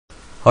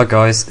Hi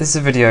guys, this is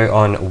a video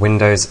on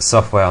Windows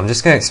software. I'm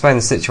just going to explain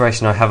the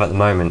situation I have at the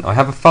moment. I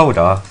have a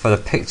folder full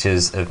of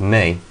pictures of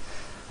me,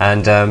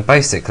 and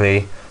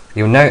basically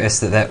you'll notice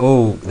that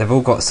they've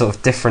all got sort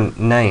of different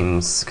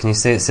names. Can you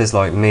see it says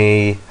like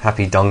me,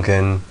 Happy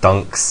Duncan,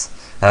 Dunks?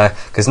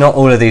 Because not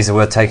all of these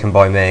were taken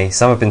by me.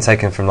 Some have been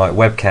taken from like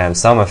webcams.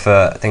 Some are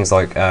for things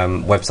like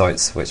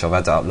websites which I've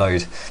had to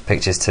upload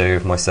pictures to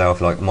of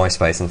myself, like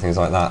MySpace and things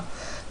like that.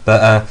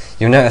 But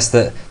you'll notice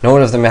that not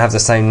all of them have the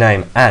same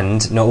name,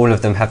 and not all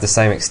of them have the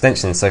same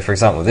extension. So for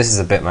example, this is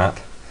a bitmap,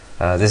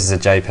 this is a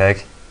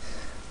JPEG,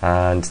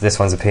 and this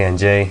one's a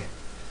PNG.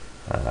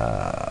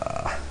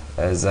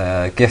 There's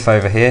a GIF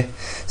over here.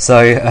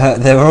 So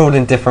they're all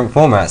in different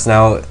formats.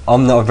 Now,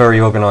 I'm not a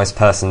very organised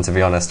person, to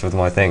be honest, with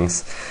my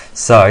things.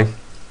 So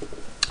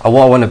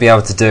what I want to be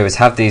able to do is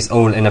have these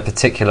all in a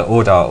particular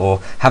order, or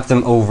have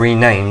them all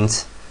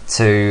renamed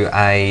to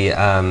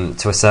a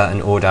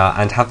certain order,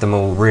 and have them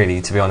all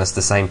really, to be honest,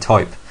 the same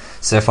type.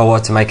 So if I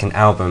wanted to make an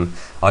album,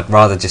 I'd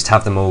rather just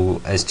have them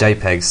all as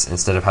JPEGs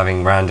instead of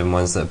having random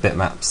ones that are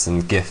bitmaps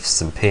and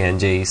GIFs and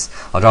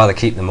PNGs. I'd rather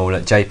keep them all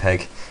at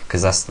JPEG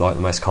because that's like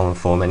the most common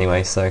form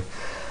anyway. So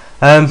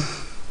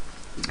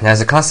there's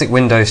a classic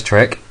Windows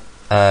trick.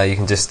 You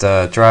can just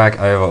drag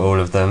over all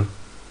of them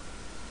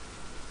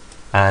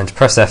and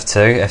press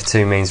F2.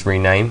 F2 means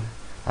rename,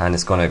 and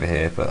it's gone over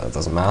here, but it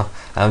doesn't matter.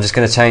 I'm just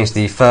going to change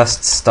the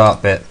first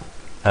start bit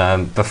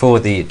before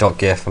the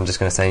 .gif. I'm just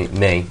going to say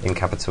me in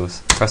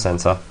capitals. Press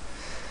enter,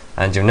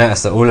 and you'll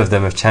notice that all of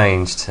them have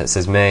changed. It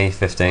says me,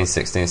 15,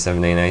 16,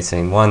 17,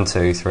 18, 1,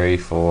 2, 3,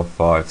 4,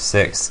 5,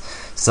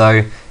 6.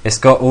 So it's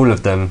got all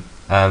of them,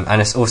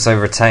 and it's also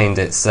retained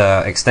its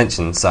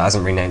extension, so it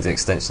hasn't renamed the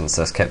extension,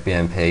 so it's kept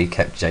BMP,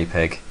 kept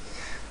JPEG,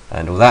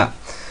 and all that.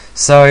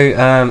 So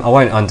I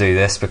won't undo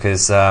this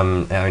because it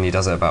only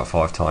does it about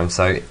 5 times.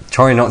 So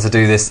try not to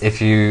do this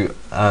if you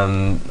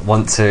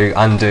want to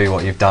undo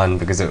what you've done,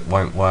 because it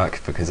won't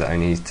work, because it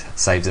only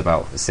saves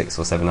about 6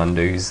 or 7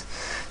 undos.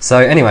 So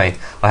anyway,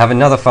 I have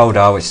another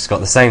folder which has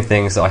got the same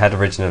things that I had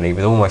originally,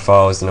 with all my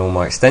files and all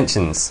my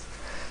extensions.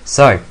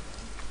 So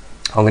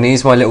I'm going to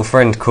use my little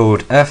friend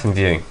called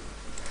EarthenView,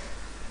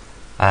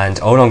 and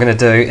all I'm going to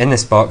do in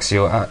this box,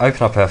 you'll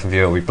open up EarthenView,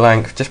 it'll be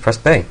blank, just press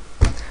B.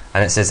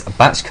 And it says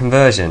batch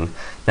conversion.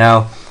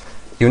 Now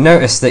you'll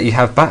notice that you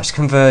have batch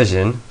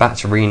conversion,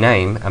 batch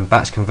rename, and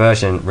batch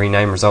conversion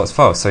rename results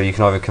file. So you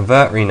can either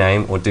convert,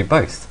 rename, or do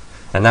both.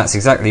 And that's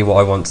exactly what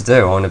I want to do.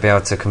 I want to be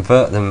able to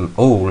convert them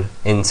all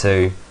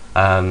into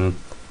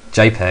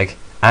JPEG,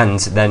 and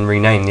then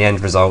rename the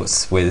end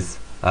results with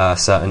a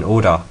certain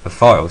order of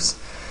files.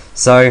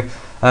 So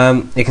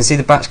you can see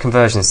the batch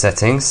conversion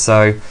settings.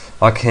 So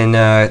I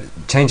can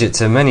change it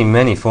to many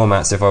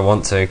formats if I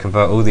want to,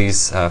 convert all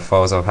these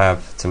files I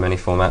have to many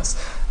formats.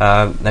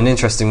 An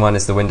interesting one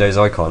is the Windows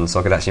icon, so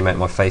I could actually make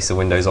my face a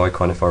Windows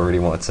icon if I really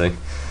wanted to.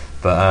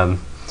 But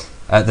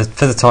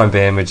for the time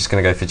being, we're just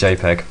going to go for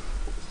JPEG.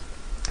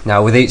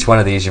 Now with each one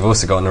of these, you've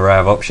also got an array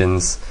of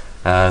options,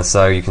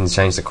 so you can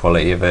change the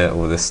quality of it,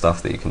 all this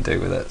stuff that you can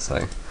do with it.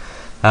 So,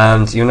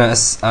 and you'll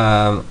notice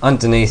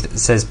underneath it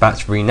says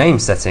batch rename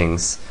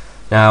settings.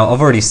 Now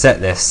I've already set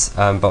this,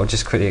 but I'll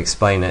just quickly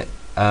explain it.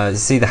 You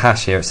see the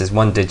hash here, it says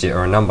 1 digit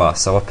or a number,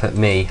 so I put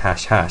me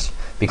hash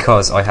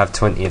because I have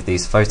 20 of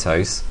these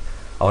photos.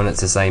 I want it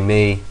to say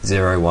me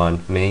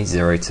 01, me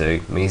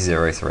 02, me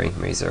 03,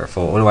 me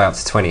 04, all the way up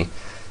to 20.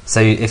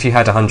 So if you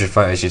had 100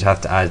 photos, you'd have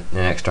to add an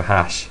extra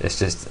hash. It's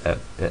just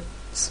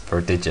it's for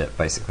a digit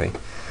basically.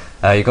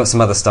 You've got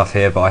some other stuff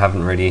here, but I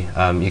haven't really.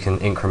 You can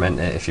increment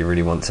it if you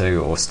really want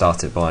to, or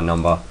start it by a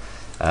number.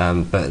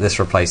 But this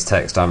replace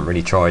text I haven't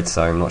really tried,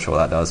 so I'm not sure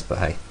what that does, but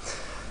hey.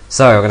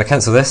 So I'm going to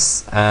cancel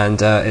this,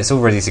 and it's all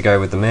ready to go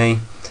with the me.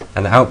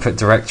 And the output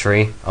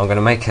directory, I'm going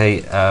to make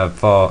a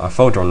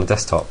folder on the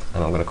desktop,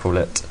 and I'm going to call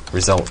it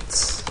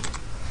results.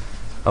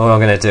 And what I'm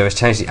going to do is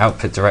change the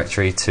output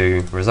directory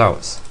to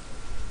results,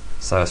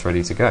 so it's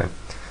ready to go.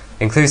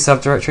 Include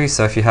subdirectory,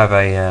 so if you have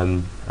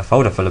a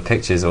folder full of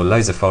pictures, or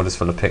loads of folders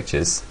full of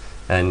pictures,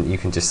 then you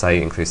can just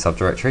say include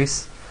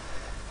subdirectories.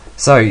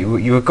 So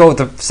you've got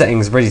the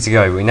settings ready to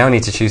go. We now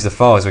need to choose the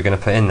files we're going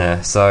to put in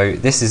there. So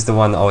this is the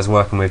one that I was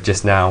working with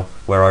just now,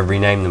 where I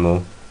renamed them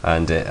all,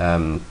 and it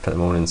put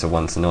them all into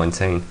 1 to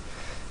 19.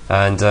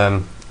 And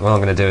what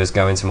I'm going to do is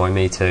go into my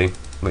Me2,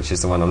 which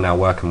is the one I'm now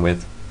working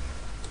with,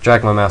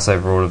 drag my mouse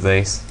over all of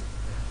these,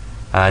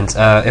 and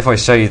if I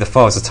show you the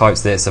files, the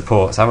types that it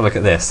supports, have a look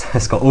at this.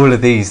 It's got all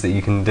of these that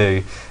you can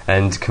do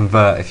and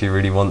convert if you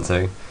really want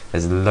to.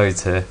 There's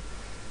loads here.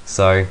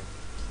 So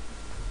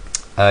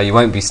you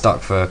won't be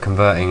stuck for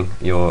converting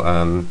your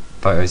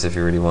photos if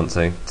you really want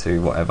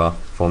to whatever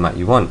format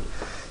you want.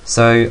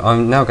 So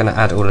I'm now going to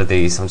add all of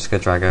these. I'm just going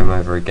to drag them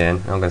over again.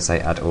 I'm going to say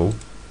add all.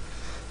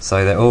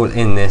 So they're all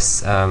in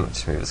this.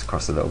 Just move this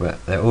across a little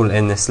bit. They're all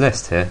in this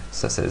list here.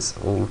 So it says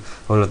all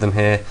of them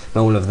here, and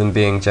all of them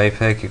being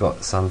JPEG. You've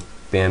got some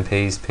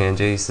BMPs,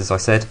 PNGs, as I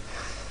said.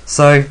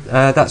 So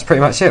that's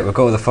pretty much it. We've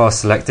got all the files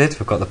selected.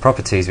 We've got the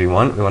properties we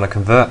want. We want to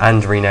convert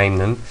and rename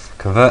them,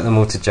 convert them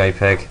all to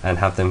JPEG, and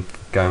have them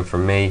going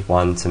from me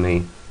 1 to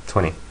me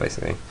 20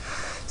 basically.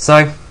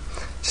 So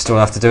just all I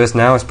have to do is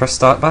press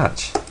start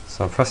batch.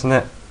 So I'm pressing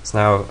it. It's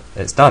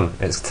done.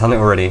 It's done it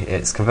already.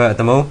 It's converted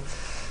them all,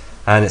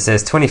 and it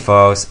says 20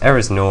 files,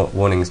 errors 0,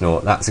 warnings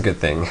 0. That's a good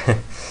thing.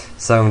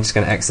 So I'm just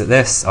going to exit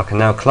this. I can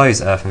now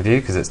close Earth and View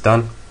because it's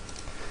done.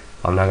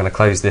 I'm now going to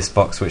close this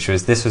box,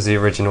 this was the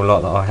original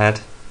lot that I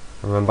had,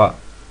 remember,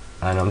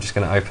 and I'm just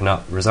going to open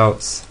up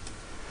results,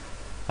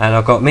 and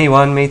I've got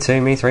Me1,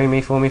 Me2, Me3,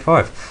 Me4,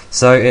 Me5.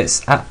 So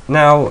it's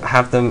now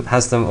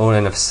has them all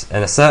in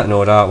a certain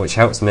order, which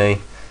helps me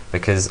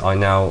because I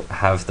now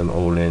have them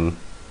all in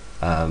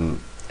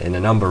a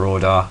number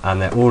order,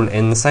 and they're all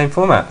in the same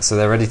format, so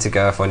they're ready to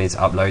go if I need to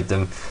upload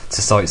them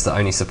to sites that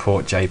only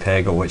support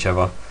JPEG or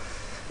whichever.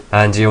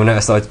 And you'll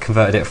notice that I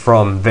converted it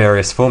from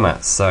various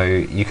formats, so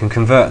you can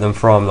convert them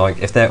from, like,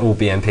 if they're all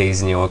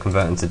BMPs and you're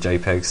converting to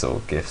JPEGs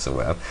or GIFs or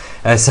whatever.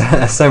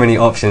 There's so many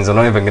options. I'm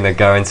not even going to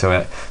go into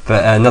it,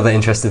 but another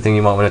interesting thing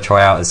you might want to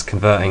try out is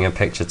converting a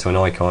picture to an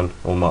icon,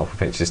 or multiple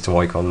pictures to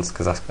icons,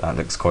 because that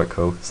looks quite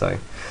cool. So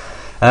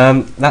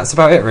that's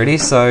about it really.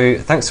 So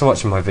thanks for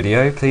watching my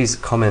video. Please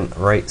comment,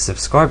 rate,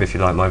 subscribe if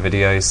you like my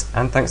videos,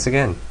 and thanks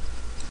again.